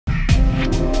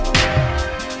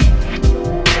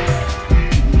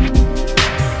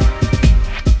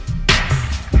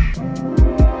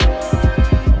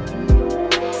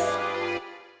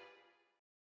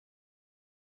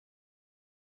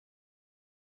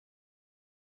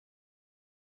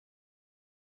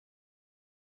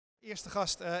Eerste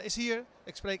gast is hier.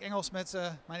 Ik spreek Engels met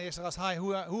mijn eerste gast. Hi,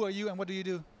 who are you and what do you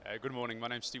do? Good morning, my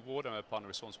name's Steve Ward. I'm a partner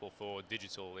responsible for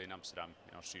digital in Amsterdam,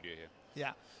 in our studio here.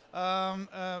 Yeah.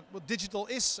 Well, digital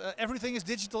is, everything is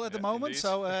digital at the moment. Indeed.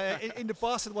 So in the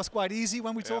past it was quite easy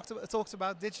when we talked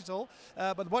about digital.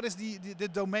 But what is the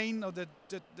domain or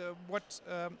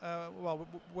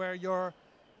where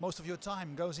most of your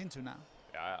time goes into now?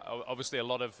 Yeah, obviously a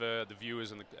lot of the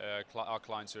viewers and our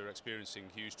clients are experiencing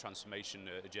huge transformation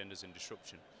agendas and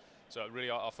disruption. So really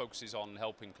our focus is on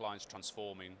helping clients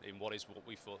transform in what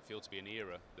we feel to be an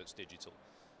era that's digital.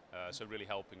 So really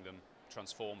helping them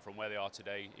transform from where they are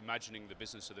today, imagining the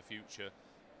business of the future,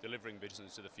 delivering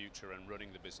business of the future and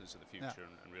running the business of the future,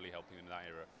 and really helping them in that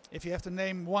era. If you have to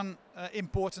name one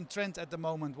important trend at the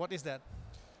moment, what is that?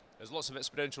 There's lots of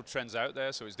exponential trends out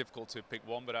there, so it's difficult to pick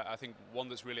one, but I think one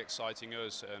that's really exciting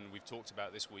us, and we've talked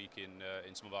about this week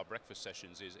in some of our breakfast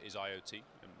sessions, is IoT.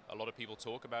 And a lot of people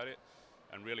talk about it,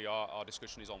 and really our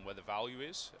discussion is on where the value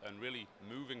is, and really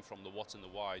moving from the what and the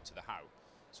why to the how.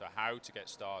 So how to get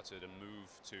started and move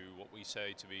to what we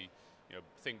say to be,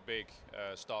 think big,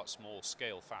 start small,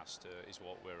 scale fast is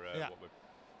what we're.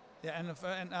 Yeah,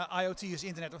 and IoT is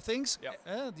Internet of Things.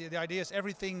 Yeah. The idea is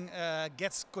everything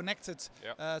gets connected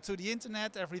to the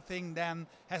internet. Everything then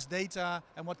has data,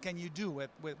 and what can you do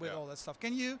with all that stuff?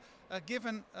 Can you give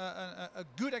a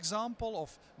good example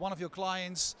of one of your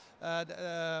clients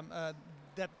that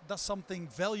does something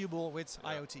valuable with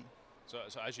IoT? So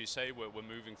as you say, we're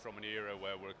moving from an era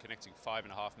where we're connecting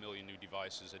 5.5 million new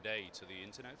devices a day to the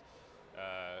internet.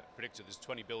 Predicted there's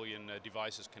 20 billion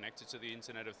devices connected to the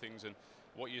Internet of Things, and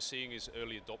what you're seeing is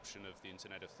early adoption of the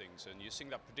Internet of Things, and you're seeing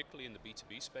that particularly in the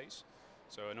B2B space.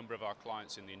 So a number of our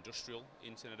clients in the industrial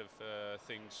Internet of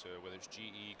Things, whether it's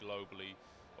GE globally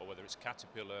or whether it's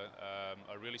Caterpillar,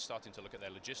 are really starting to look at their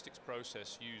logistics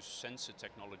process, use sensor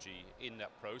technology in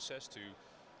that process to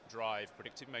drive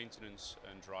predictive maintenance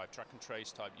and drive track and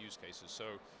trace type use cases. So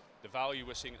the value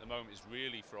we're seeing at the moment is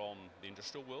really from the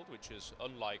industrial world, which is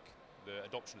unlike the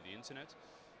adoption of the internet,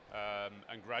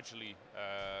 and gradually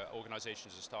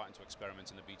organizations are starting to experiment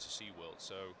in the B2C world.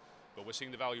 But we're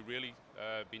seeing the value really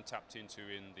being tapped into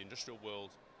in the industrial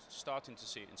world, starting to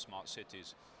see it in smart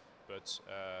cities, but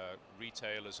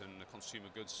retailers and consumer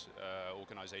goods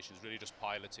organizations really just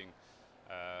piloting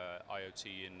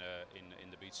IoT in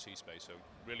the B2C space. So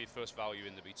really first value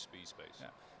in the B2B space. Yeah.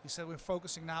 You said we're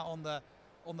focusing now on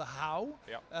the how.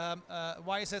 Yeah.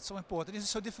 Why is that so important? Is it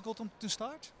so difficult to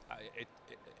start?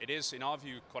 It is, in our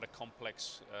view, quite a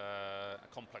complex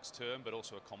term, but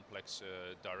also a complex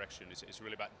direction. It's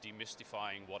really about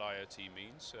demystifying what IoT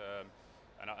means.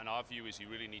 And our view is you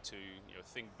really need to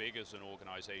think big as an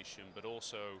organization, but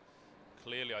also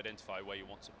clearly identify where you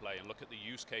want to play and look at the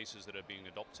use cases that are being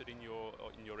adopted in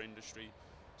your industry.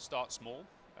 Start small.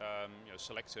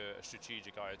 Select a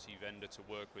strategic IoT vendor to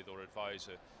work with or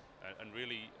advisor, and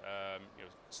really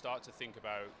start to think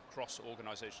about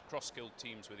cross-skilled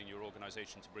teams within your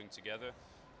organization to bring together,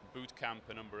 boot camp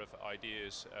a number of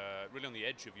ideas really on the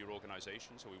edge of your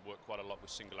organization. So we work quite a lot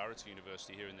with Singularity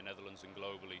University here in the Netherlands and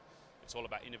globally. It's all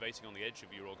about innovating on the edge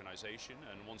of your organization,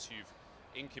 and once you've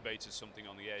incubated something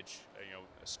on the edge,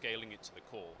 scaling it to the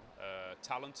core.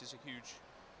 Talent is a huge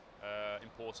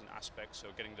important aspect, so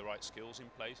getting the right skills in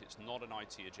place. It's not an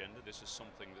IT agenda, this is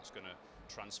something that's going to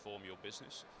transform your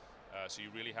business. So you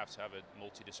really have to have a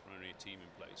multidisciplinary team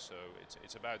in place. So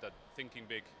it's about that thinking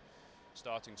big,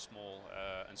 starting small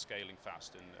and scaling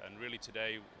fast. And really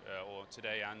today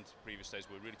and previous days,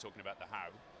 we're really talking about the how.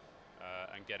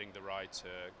 And getting the right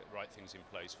things in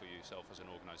place for yourself as an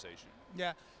organization.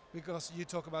 Yeah, because you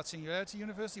talk about Singularity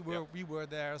University. We were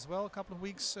there as well a couple of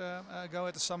weeks ago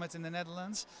at the summit in the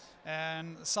Netherlands.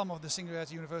 And some of the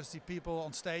Singularity University people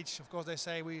on stage, of course, they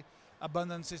say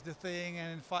abundance is the thing,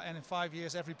 and in 5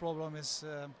 years every problem is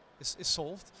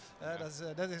solved. That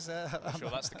is. I'm sure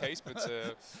that's the case, but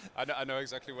I know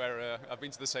exactly where I've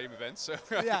been to the same events. So.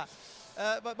 Yeah,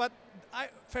 but I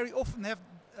very often have.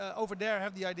 Over there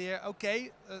have the idea, okay,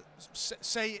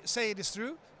 say it is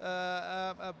true,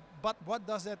 but what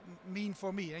does that mean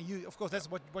for me? And you, of course, that's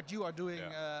what you are doing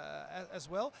as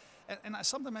well. And I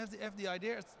sometimes have the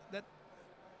idea that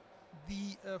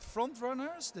the front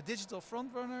runners, the digital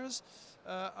front runners,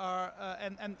 are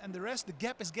and the rest. The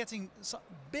gap is getting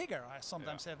bigger. I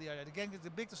sometimes have the idea. The gap is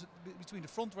big between the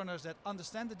front runners that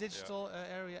understand the digital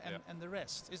area and the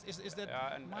rest. Is that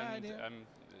my idea?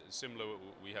 Similar,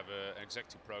 we have an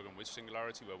executive program with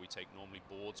Singularity where we take normally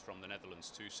boards from the Netherlands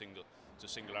to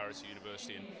Singularity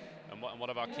University, and one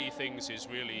of our key things is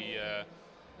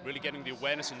really getting the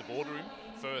awareness in the boardroom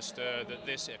first that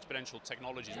this exponential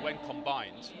technologies, when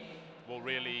combined,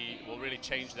 will really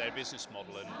change their business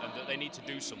model, and that they need to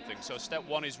do something. So step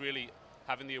one is really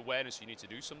having the awareness you need to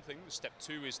do something. Step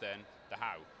two is then the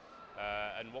how.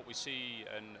 And what we see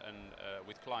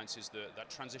with clients is that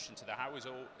transition to the how is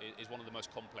one of the most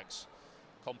complex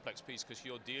piece, because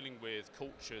you're dealing with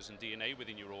cultures and DNA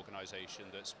within your organization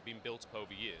that's been built up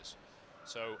over years.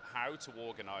 So how to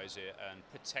organize it and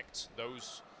protect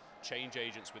those change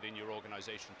agents within your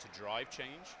organization to drive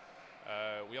change.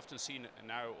 We often see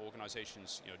now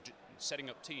organizations, setting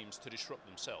up teams to disrupt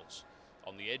themselves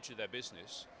on the edge of their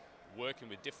business, working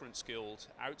with different skills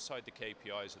outside the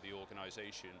KPIs of the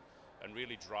organization, and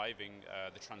really driving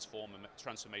the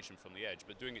transformation from the edge,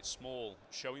 but doing it small,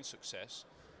 showing success,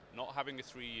 not having a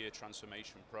 3-year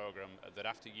transformation program that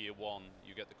after year one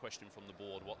you get the question from the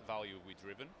board, what value have we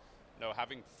driven? No,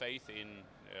 having faith in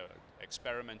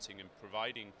experimenting and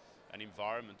providing an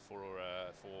environment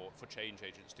for change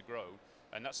agents to grow,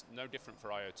 and that's no different for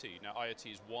IoT. Now,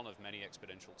 IoT is one of many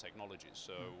exponential technologies,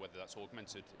 so whether that's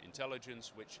augmented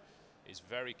intelligence, which is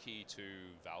very key to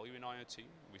value in IoT.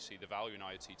 We see the value in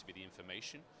IoT to be the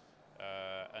information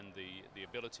and the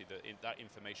ability that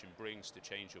information brings to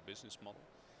change your business model.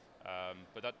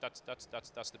 But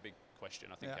that's the big question,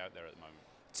 I think, out there at the moment.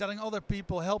 Telling other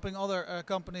people, helping other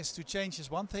companies to change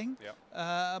is one thing,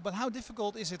 but how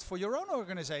difficult is it for your own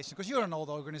organization? Because you're an old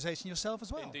organization yourself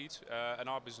as well. Indeed, and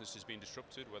our business has been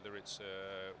disrupted, whether it's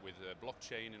with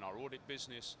blockchain in our audit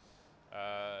business,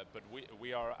 but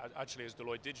we are actually, as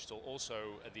Deloitte Digital,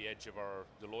 also at the edge of our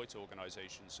Deloitte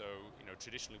organization. So,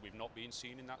 traditionally we've not been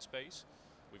seen in that space.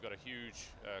 We've got a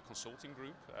huge consulting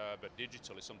group, but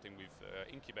digital is something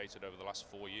we've incubated over the last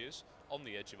 4 years on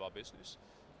the edge of our business.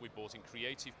 We've brought in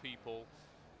creative people.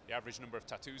 The average number of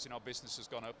tattoos in our business has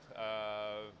gone up,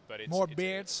 but more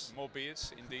beards. More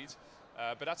beards, indeed.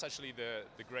 But that's actually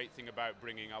the great thing about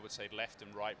bringing, I would say, left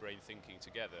and right brain thinking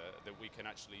together, that we can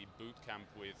actually boot camp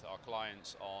with our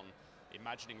clients on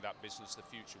imagining that business, the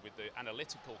future, with the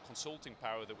analytical consulting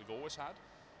power that we've always had,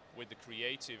 with the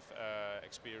creative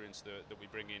experience that we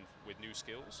bring in with new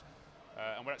skills.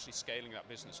 And we're actually scaling that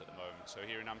business at the moment. So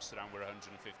here in Amsterdam, we're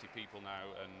 150 people now,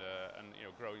 and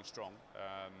growing strong,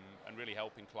 and really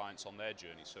helping clients on their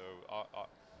journey. So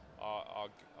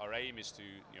our aim is to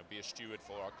be a steward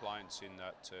for our clients in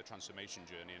that transformation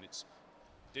journey. And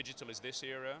digital is this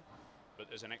era, but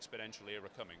there's an exponential era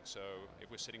coming. So if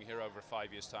we're sitting here over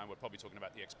 5 years' time, we're probably talking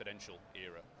about the exponential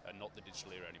era and not the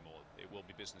digital era anymore. It will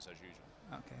be business as usual.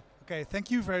 Oké, thank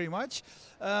you very much.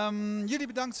 Jullie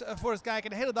bedankt voor het kijken.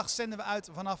 De hele dag zenden we uit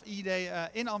vanaf ID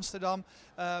in Amsterdam.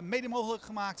 Mede mogelijk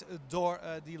gemaakt door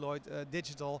Deloitte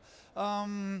Digital.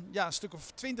 Een stuk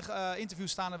of 20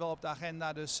 interviews staan er wel op de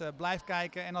agenda, dus blijf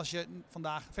kijken. En als je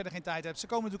vandaag verder geen tijd hebt, ze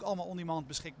komen natuurlijk allemaal on-demand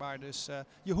beschikbaar. Dus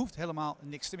je hoeft helemaal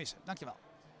niks te missen. Dankjewel.